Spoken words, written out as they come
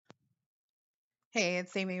Hey,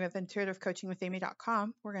 it's Amy with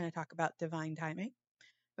intuitivecoachingwithamy.com. We're going to talk about divine timing.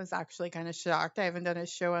 I was actually kind of shocked. I haven't done a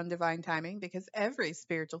show on divine timing because every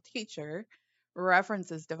spiritual teacher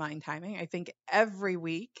references divine timing. I think every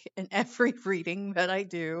week in every reading that I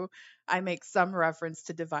do, I make some reference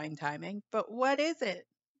to divine timing. But what is it?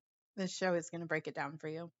 This show is going to break it down for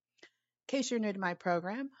you. In case you're new to my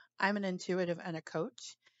program, I'm an intuitive and a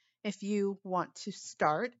coach. If you want to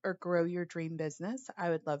start or grow your dream business, I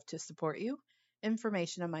would love to support you.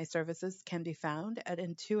 Information on my services can be found at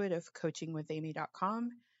intuitivecoachingwithamy.com.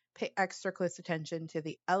 Pay extra close attention to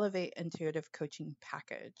the Elevate Intuitive Coaching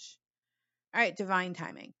Package. All right, divine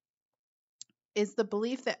timing is the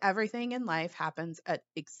belief that everything in life happens at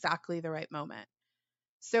exactly the right moment.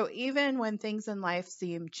 So even when things in life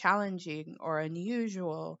seem challenging or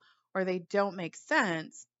unusual or they don't make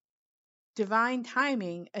sense, divine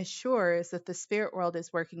timing assures that the spirit world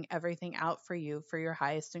is working everything out for you for your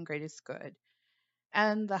highest and greatest good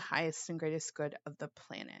and the highest and greatest good of the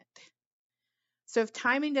planet. So if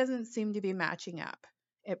timing doesn't seem to be matching up,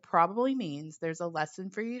 it probably means there's a lesson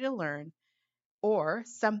for you to learn or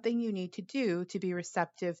something you need to do to be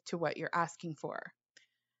receptive to what you're asking for.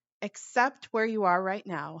 Accept where you are right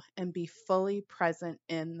now and be fully present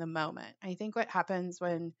in the moment. I think what happens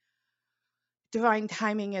when divine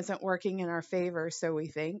timing isn't working in our favor, so we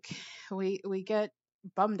think, we get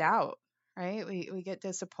bummed out, right? We get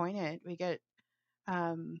disappointed, we get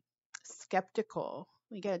um, skeptical,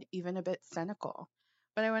 we get even a bit cynical.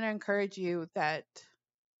 But I want to encourage you that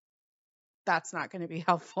that's not going to be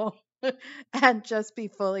helpful and just be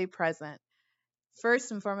fully present.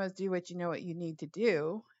 First and foremost, do what you know what you need to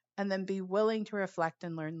do, and then be willing to reflect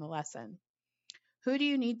and learn the lesson. Who do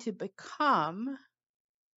you need to become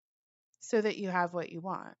so that you have what you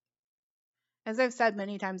want? As I've said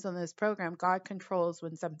many times on this program, God controls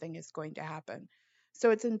when something is going to happen.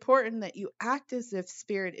 So it's important that you act as if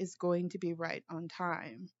spirit is going to be right on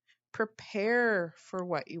time. Prepare for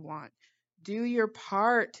what you want. Do your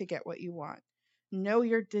part to get what you want. Know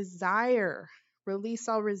your desire. Release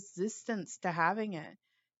all resistance to having it.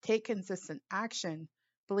 Take consistent action.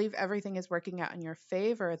 Believe everything is working out in your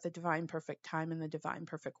favor at the divine perfect time in the divine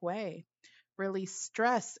perfect way. Release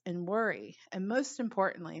stress and worry. And most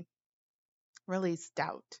importantly, release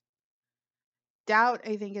doubt. Doubt,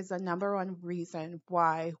 I think, is the number one reason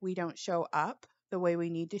why we don't show up the way we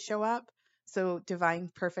need to show up. So divine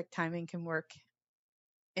perfect timing can work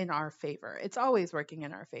in our favor. It's always working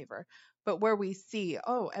in our favor. But where we see,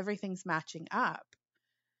 oh, everything's matching up,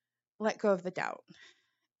 let go of the doubt.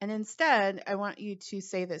 And instead, I want you to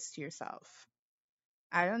say this to yourself: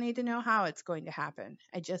 I don't need to know how it's going to happen.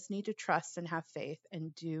 I just need to trust and have faith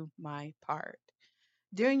and do my part.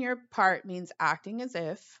 Doing your part means acting as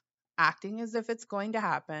if it's going to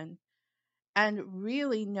happen, and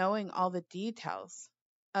really knowing all the details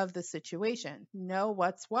of the situation, know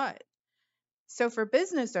what's what. So for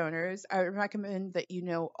business owners, I would recommend that you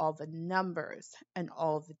know all the numbers and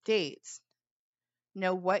all the dates.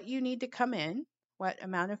 Know what you need to come in, what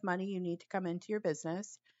amount of money you need to come into your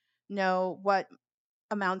business. Know what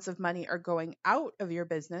amounts of money are going out of your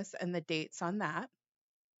business and the dates on that.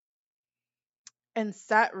 And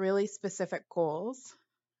set really specific goals.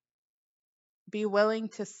 Be willing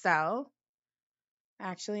to sell.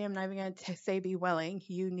 Actually, I'm not even going to say be willing.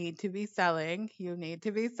 You need to be selling. You need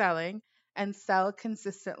to be selling and sell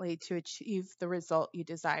consistently to achieve the result you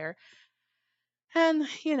desire. And,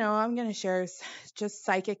 I'm going to share just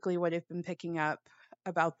psychically what I've been picking up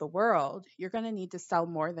about the world. You're going to need to sell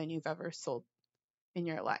more than you've ever sold in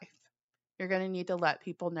your life. You're going to need to let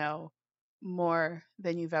people know more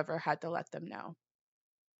than you've ever had to let them know.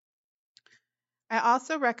 I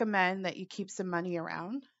also recommend that you keep some money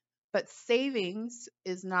around, but savings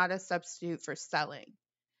is not a substitute for selling.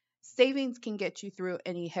 Savings can get you through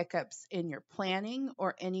any hiccups in your planning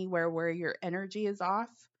or anywhere where your energy is off,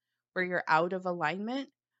 where you're out of alignment.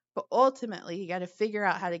 But ultimately, you got to figure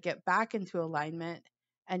out how to get back into alignment,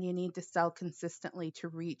 and you need to sell consistently to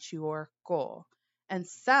reach your goal. And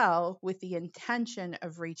sell with the intention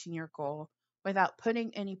of reaching your goal without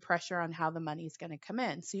putting any pressure on how the money is going to come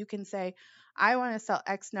in. So you can say, I want to sell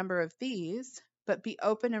X number of these, but be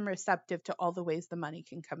open and receptive to all the ways the money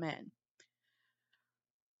can come in.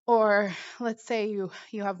 Or let's say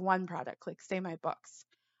you have one product, like say my books.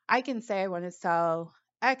 I can say I want to sell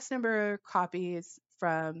X number of copies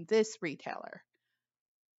from this retailer,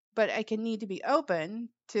 but I can need to be open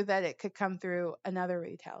to that it could come through another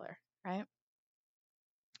retailer, right?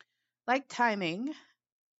 Like timing,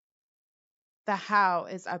 the how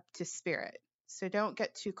is up to spirit. So don't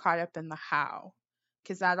get too caught up in the how,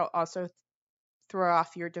 because that'll also throw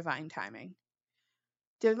off your divine timing.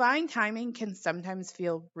 Divine timing can sometimes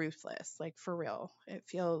feel ruthless, like for real. It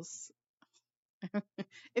feels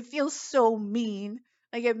so mean.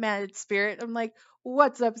 I get mad at spirit. I'm like,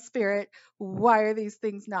 "What's up, spirit? Why are these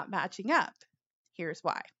things not matching up?" Here's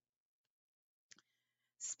why.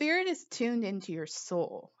 Spirit is tuned into your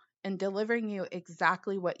soul and delivering you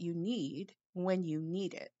exactly what you need when you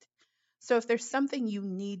need it. So if there's something you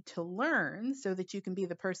need to learn so that you can be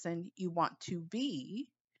the person you want to be,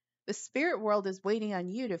 the spirit world is waiting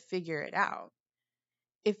on you to figure it out.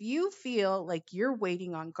 If you feel like you're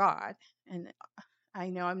waiting on God, and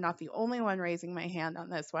I know I'm not the only one raising my hand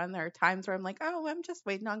on this one. There are times where I'm like, oh, I'm just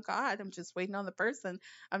waiting on God. I'm just waiting on the person.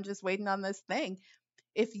 I'm just waiting on this thing.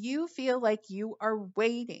 If you feel like you are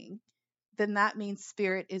waiting, then that means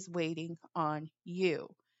spirit is waiting on you.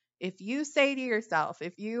 If you say to yourself,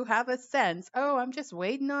 if you have a sense, oh, I'm just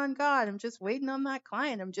waiting on God, I'm just waiting on that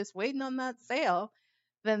client, I'm just waiting on that sale,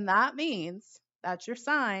 then that means that's your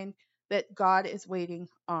sign that God is waiting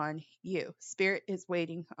on you. Spirit is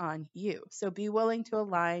waiting on you. So be willing to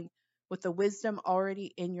align with the wisdom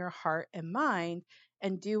already in your heart and mind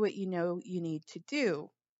and do what you know you need to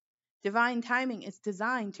do. Divine timing is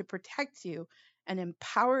designed to protect you and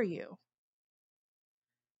empower you.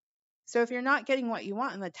 So if you're not getting what you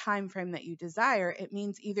want in the time frame that you desire, it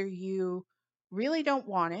means either you really don't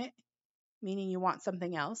want it, meaning you want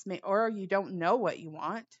something else, or you don't know what you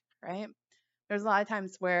want, right? There's a lot of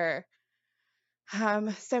times where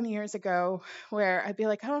some years ago where I'd be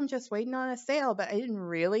like, oh, I'm just waiting on a sale, but I didn't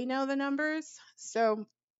really know the numbers. So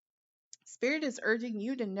Spirit is urging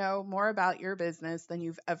you to know more about your business than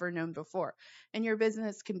you've ever known before. And your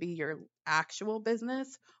business can be your actual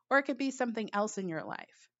business, or it could be something else in your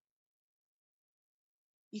life.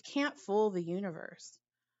 You can't fool the universe.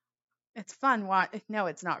 It's fun. No,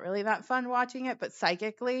 it's not really that fun watching it, but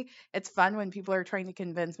psychically, it's fun when people are trying to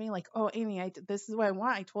convince me, like, "Oh, Amy, this is what I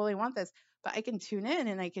want. I totally want this." But I can tune in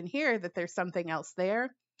and I can hear that there's something else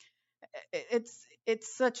there. It's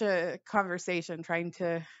such a conversation trying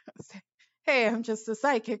to say, "Hey, I'm just a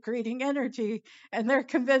psychic reading energy," and they're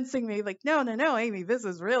convincing me, like, "No, no, no, Amy, this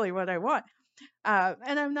is really what I want."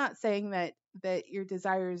 And I'm not saying that your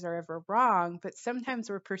desires are ever wrong, but sometimes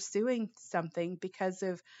we're pursuing something because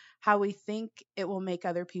of how we think it will make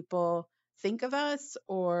other people think of us,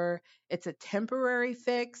 or it's a temporary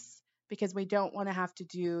fix because we don't want to have to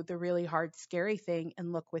do the really hard, scary thing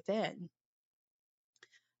and look within.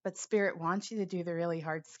 But spirit wants you to do the really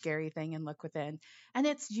hard, scary thing and look within. And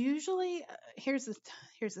it's usually here's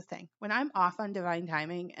the thing: when I'm off on divine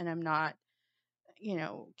timing and I'm not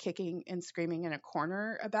kicking and screaming in a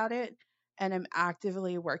corner about it and I'm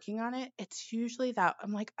actively working on it, it's usually that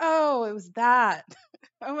I'm like, oh, it was that.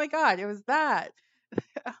 Oh my God, it was that.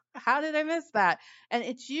 How did I miss that? And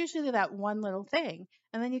it's usually that one little thing.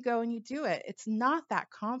 And then you go and you do it. It's not that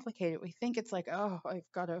complicated. We think it's like, oh,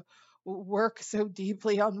 I've got to work so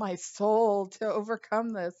deeply on my soul to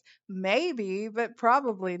overcome this. Maybe, but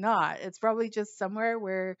probably not. It's probably just somewhere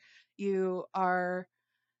where you are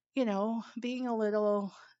being a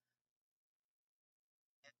little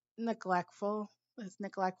neglectful. Is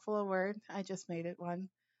neglectful a word? I just made it one.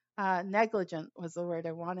 Negligent was the word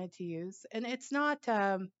I wanted to use. And it's not,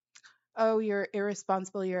 oh, you're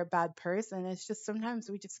irresponsible, you're a bad person. It's just sometimes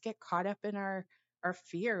we just get caught up in our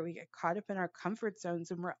fear. We get caught up in our comfort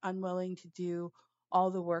zones and we're unwilling to do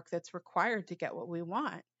all the work that's required to get what we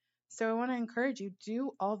want. So I want to encourage you,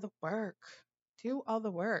 do all the work. Do all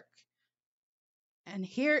the work. And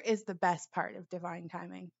here is the best part of divine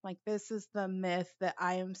timing. Like, this is the myth that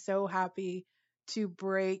I am so happy to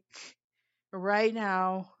break right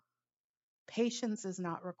now. Patience is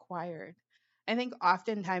not required. I think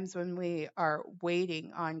oftentimes when we are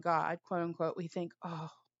waiting on God, quote unquote, we think, oh,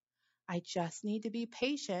 I just need to be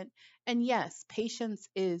patient. And yes, patience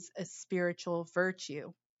is a spiritual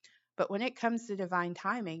virtue. But when it comes to divine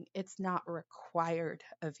timing, it's not required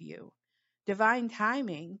of you. Divine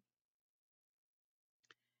timing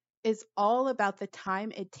is all about the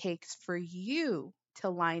time it takes for you to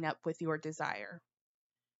line up with your desire.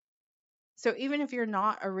 So even if you're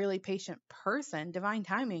not a really patient person, divine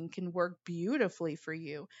timing can work beautifully for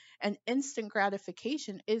you, and instant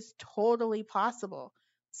gratification is totally possible.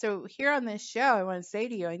 So here on this show, I want to say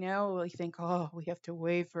to you, I know we think, oh, we have to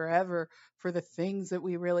wait forever for the things that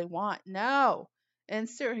we really want. No,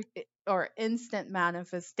 instant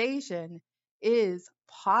manifestation is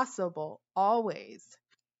possible always,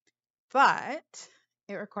 but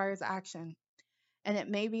it requires action. And it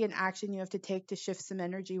may be an action you have to take to shift some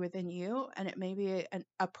energy within you, and it may be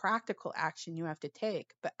a practical action you have to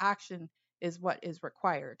take. But action is what is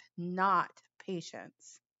required, not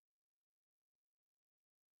patience.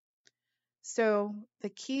 So the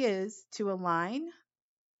key is to align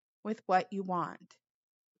with what you want.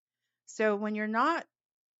 So when you're not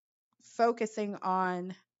focusing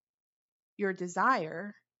on your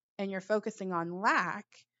desire and you're focusing on lack,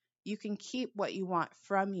 you can keep what you want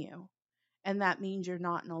from you. And that means you're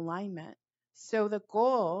not in alignment. So the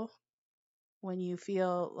goal when you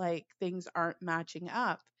feel like things aren't matching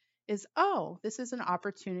up is, oh, this is an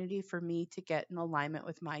opportunity for me to get in alignment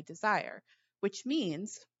with my desire, which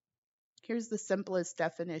means here's the simplest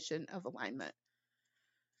definition of alignment.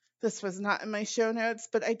 This was not in my show notes,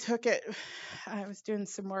 but I took it. I was doing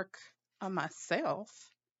some work on myself,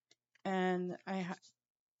 and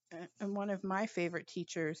and one of my favorite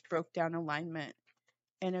teachers broke down alignment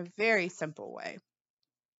in a very simple way.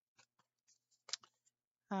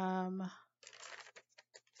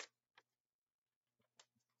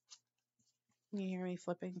 You hear me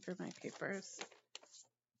flipping through my papers.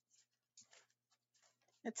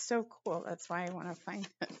 It's so cool. That's why I want to find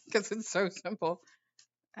it because it's so simple.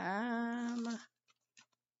 All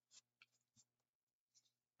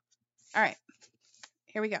right,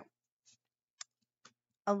 here we go.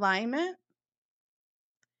 Alignment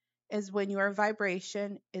is when your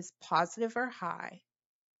vibration is positive or high.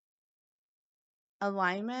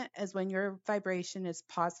 Alignment is when your vibration is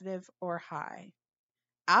positive or high.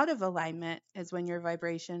 Out of alignment is when your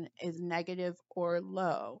vibration is negative or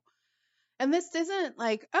low. And this isn't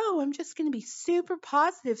like, oh, I'm just going to be super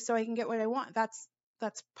positive so I can get what I want. That's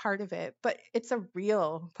part of it, but it's a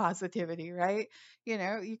real positivity, right?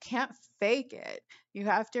 You can't fake it. You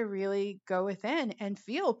have to really go within and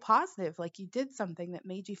feel positive, like you did something that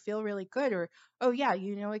made you feel really good, or, oh, yeah,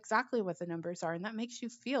 you know exactly what the numbers are, and that makes you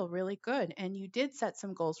feel really good. And you did set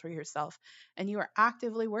some goals for yourself, and you are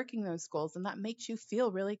actively working those goals, and that makes you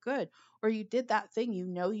feel really good. Or you did that thing you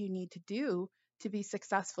know you need to do to be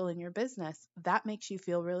successful in your business. That makes you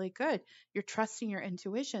feel really good. You're trusting your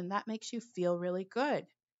intuition. That makes you feel really good.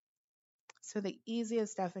 So, the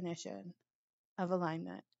easiest definition of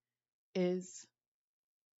alignment is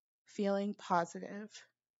feeling positive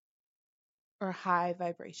or high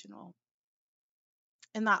vibrational.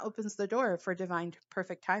 And that opens the door for divine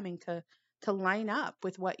perfect timing to line up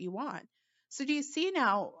with what you want. So, do you see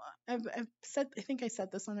now? I've said, I think I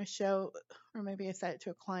said this on a show, or maybe I said it to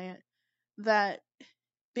a client, that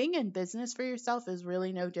being in business for yourself is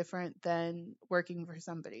really no different than working for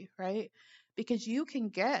somebody, right? Because you can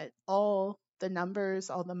get all the numbers,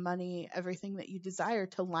 all the money, everything that you desire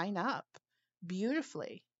to line up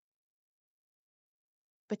beautifully,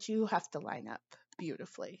 but you have to line up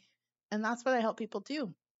beautifully. And that's what I help people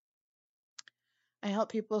do. I help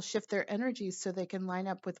people shift their energies so they can line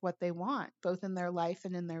up with what they want, both in their life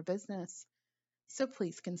and in their business. So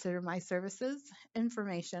please consider my services.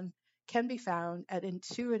 Information can be found at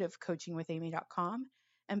intuitivecoachingwithamy.com,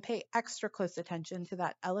 and pay extra close attention to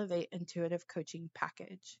that Elevate Intuitive Coaching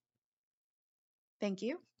package. Thank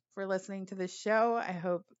you for listening to this show. I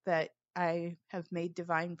hope that I have made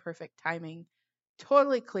divine perfect timing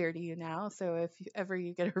totally clear to you now. So if ever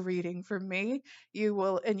you get a reading from me, you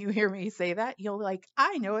will, and you hear me say that, you'll like,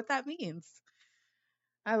 I know what that means.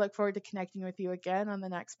 I look forward to connecting with you again on the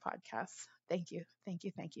next podcast. Thank you. Thank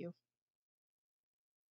you. Thank you.